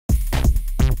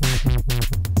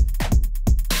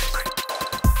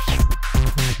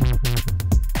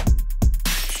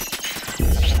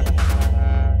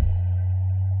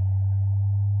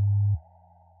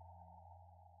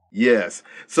Yes.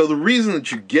 So the reason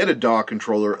that you get a DAW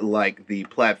controller like the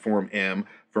Platform M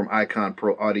from Icon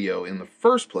Pro Audio in the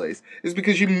first place is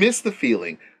because you miss the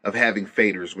feeling of having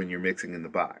faders when you're mixing in the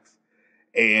box.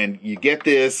 And you get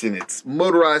this, and it's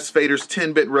motorized faders,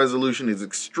 10-bit resolution is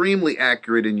extremely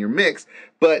accurate in your mix,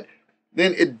 but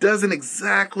then it doesn't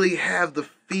exactly have the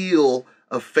feel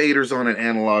of faders on an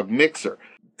analog mixer.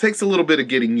 It takes a little bit of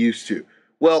getting used to.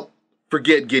 Well,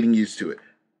 forget getting used to it.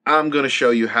 I'm going to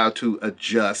show you how to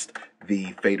adjust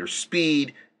the fader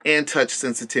speed and touch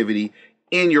sensitivity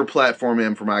in your Platform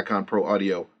M from Icon Pro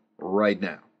Audio right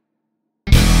now.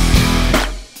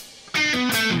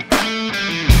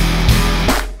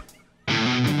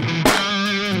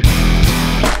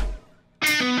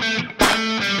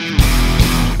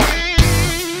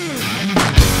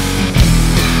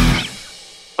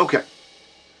 Okay,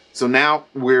 so now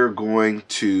we're going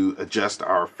to adjust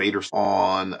our faders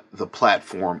on the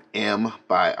Platform M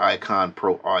by Icon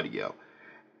Pro Audio.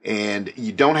 And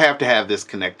you don't have to have this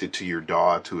connected to your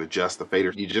DAW to adjust the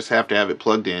faders. You just have to have it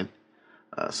plugged in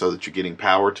so that you're getting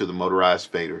power to the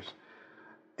motorized faders.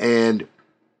 And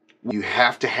you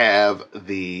have to have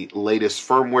the latest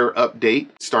firmware update,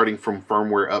 starting from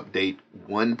firmware update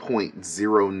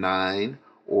 1.09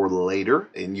 or later.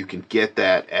 And you can get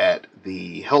that at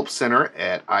the Help Center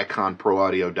at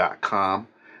iconproaudio.com.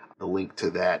 The link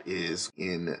to that is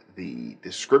in the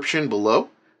description below,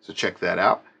 so check that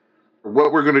out.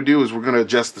 What we're going to do is we're going to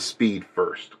adjust the speed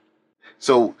first.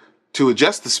 So to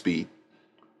adjust the speed,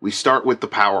 we start with the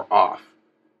power off.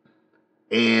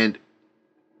 And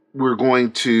we're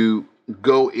going to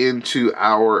go into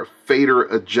our fader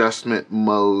adjustment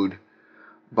mode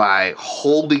by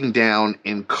holding down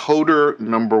encoder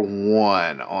number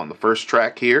 1 on the first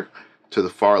track here to the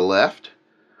far left.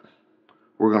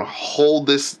 We're going to hold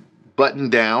this button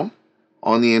down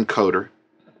on the encoder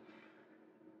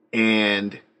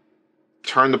and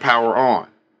turn the power on.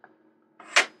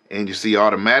 And you see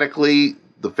automatically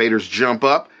the faders jump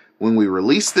up. When we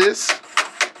release this,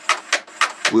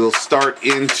 we'll start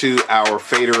into our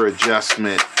fader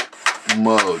adjustment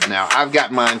mode. Now I've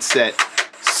got mine set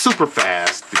super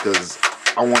fast because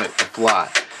I want it to fly.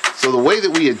 So the way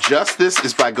that we adjust this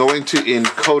is by going to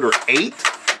encoder 8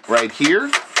 right here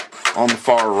on the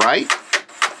far right,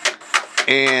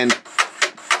 and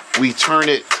we turn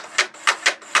it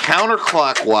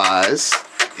counterclockwise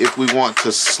if we want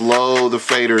to slow the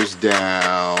faders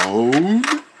down,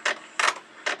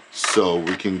 so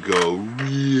we can go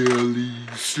really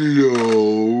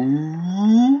slow.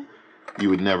 You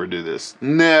would never do this.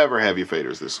 Never have your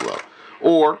faders this slow.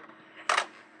 Or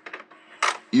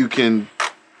you can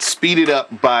speed it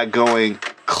up by going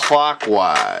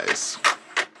clockwise.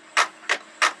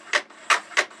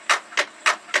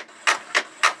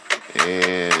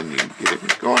 And you get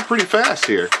it going pretty fast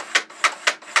here.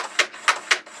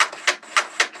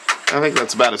 I think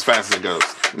that's about as fast as it goes.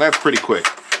 And that's pretty quick.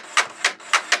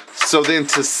 So then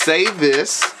to save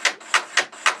this,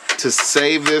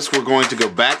 we're going to go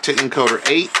back to encoder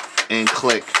 8 and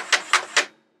click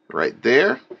right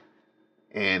there.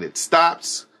 And it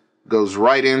stops, goes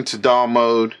right into DAW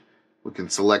mode. We can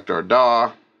select our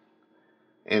DAW,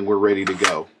 and we're ready to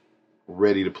go.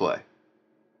 Ready to play.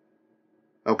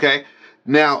 Okay?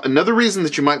 Now, another reason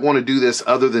that you might want to do this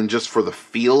other than just for the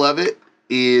feel of it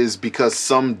is because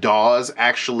some DAWs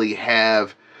actually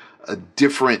have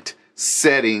different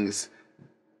settings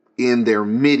in their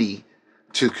MIDI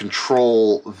to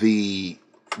control the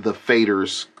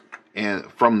faders and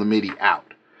from the MIDI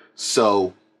out.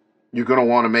 So you're going to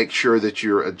want to make sure that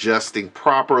you're adjusting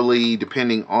properly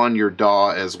depending on your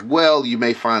DAW as well. You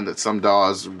may find that some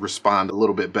DAWs respond a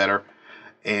little bit better,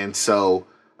 and so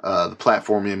the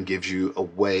Platform M gives you a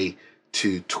way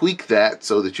to tweak that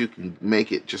so that you can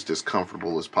make it just as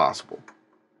comfortable as possible.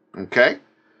 Okay?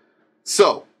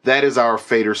 So that is our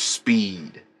fader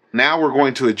speed. Now we're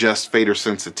going to adjust fader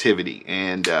sensitivity.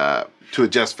 And to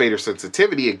adjust fader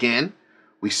sensitivity, again,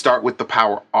 we start with the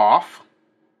power off.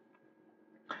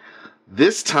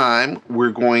 This time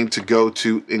we're going to go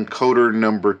to encoder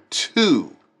number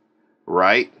 2,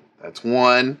 right? That's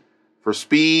 1 for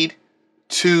speed,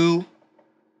 2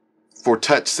 for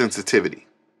touch sensitivity.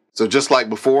 So just like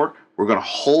before, we're going to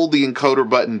hold the encoder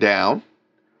button down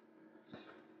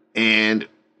and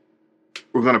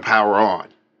we're going to power on.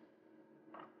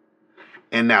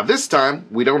 And now this time,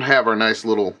 we don't have our nice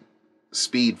little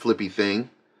speed flippy thing.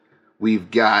 We've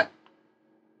got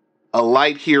a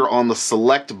light here on the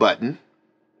select button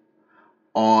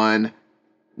on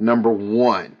number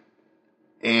 1.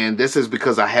 And this is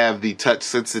because I have the touch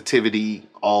sensitivity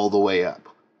all the way up.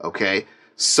 Okay,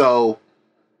 so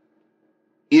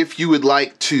if you would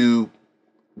like to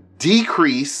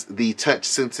decrease the touch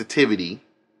sensitivity,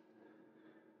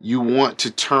 you want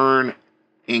to turn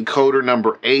encoder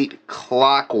number 8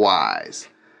 clockwise.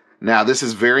 Now, this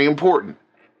is very important.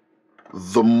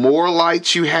 The more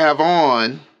lights you have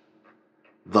on,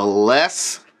 the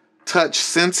less touch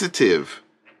sensitive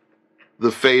the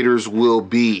faders will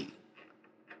be.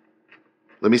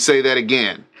 Let me say that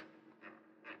again.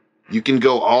 You can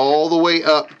go all the way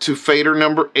up to fader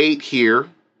number 8 here.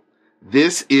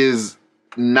 This is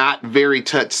not very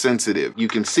touch sensitive. You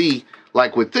can see,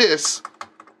 like with this,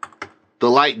 the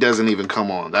light doesn't even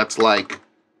come on. That's like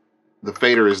the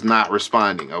fader is not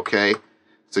responding, okay?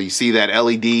 So you see that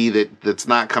LED that's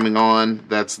not coming on,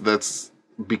 that's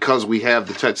because we have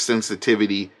the touch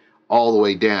sensitivity all the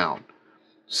way down.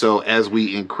 So as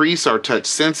we increase our touch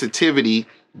sensitivity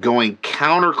going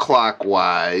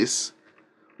counterclockwise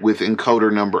with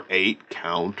encoder number 8,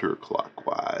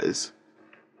 counterclockwise,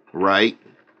 right?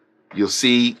 You'll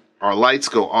see our lights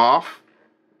go off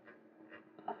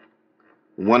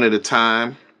one at a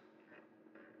time.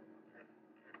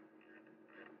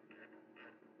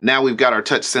 Now we've got our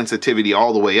touch sensitivity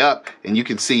all the way up, and you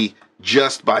can see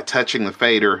just by touching the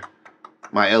fader,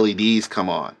 my LEDs come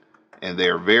on, and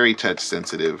they're very touch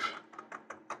sensitive,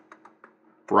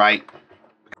 right?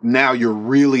 Now you're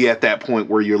really at that point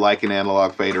where you're like an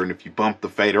analog fader, and if you bump the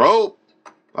fader, oh,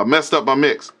 I messed up my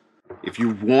mix. If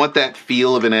you want that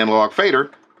feel of an analog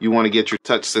fader, you want to get your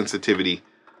touch sensitivity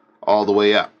all the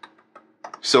way up.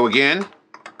 So again,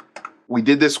 we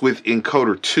did this with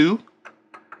encoder 2,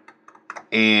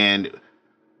 and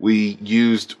we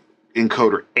used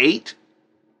encoder 8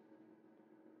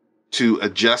 to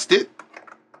adjust it,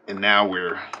 and now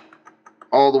we're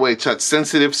all the way touch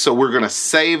sensitive. So we're going to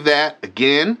save that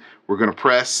again. We're going to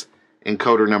press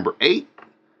encoder number 8.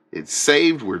 It's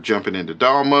saved. We're jumping into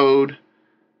DAW mode.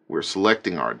 We're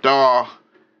selecting our DAW,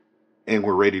 and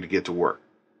we're ready to get to work.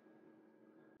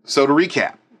 So to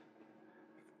recap,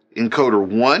 encoder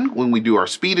 1 when we do our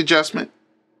speed adjustment,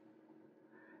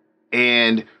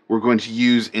 and we're going to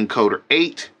use encoder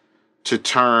 8 to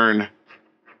turn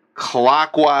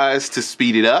clockwise to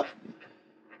speed it up,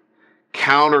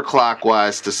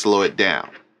 counterclockwise to slow it down,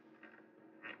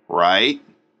 right?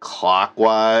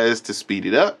 Clockwise to speed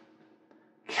it up,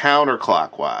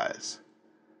 counterclockwise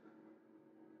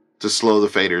to slow the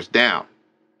faders down.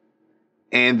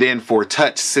 And then for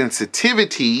touch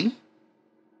sensitivity,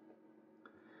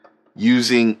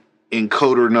 using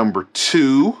encoder number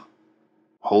 2,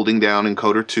 holding down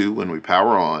encoder 2 when we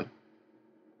power on,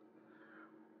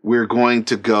 we're going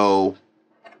to go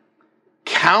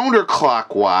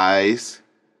counterclockwise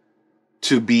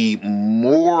to be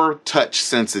more touch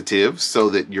sensitive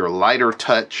so that your lighter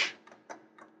touch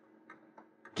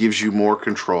gives you more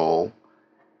control,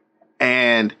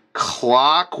 and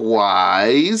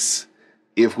clockwise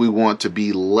if we want to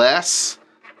be less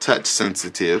touch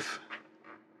sensitive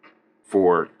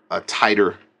for a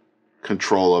tighter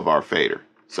control of our fader.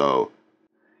 So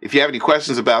if you have any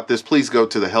questions about this, please go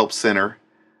to the Help Center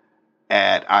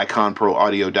at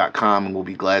iconproaudio.com, and we'll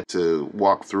be glad to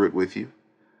walk through it with you.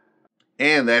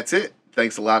 And that's it.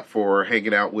 Thanks a lot for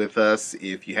hanging out with us.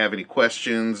 If you have any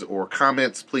questions or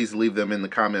comments, please leave them in the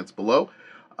comments below.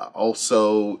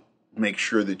 Also, make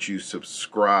sure that you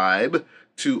subscribe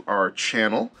to our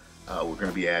channel. We're going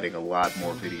to be adding a lot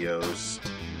more videos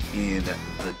in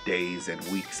the days and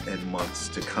weeks and months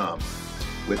to come.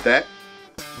 With that,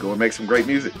 go and make some great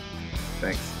music.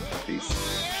 Thanks.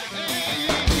 Peace.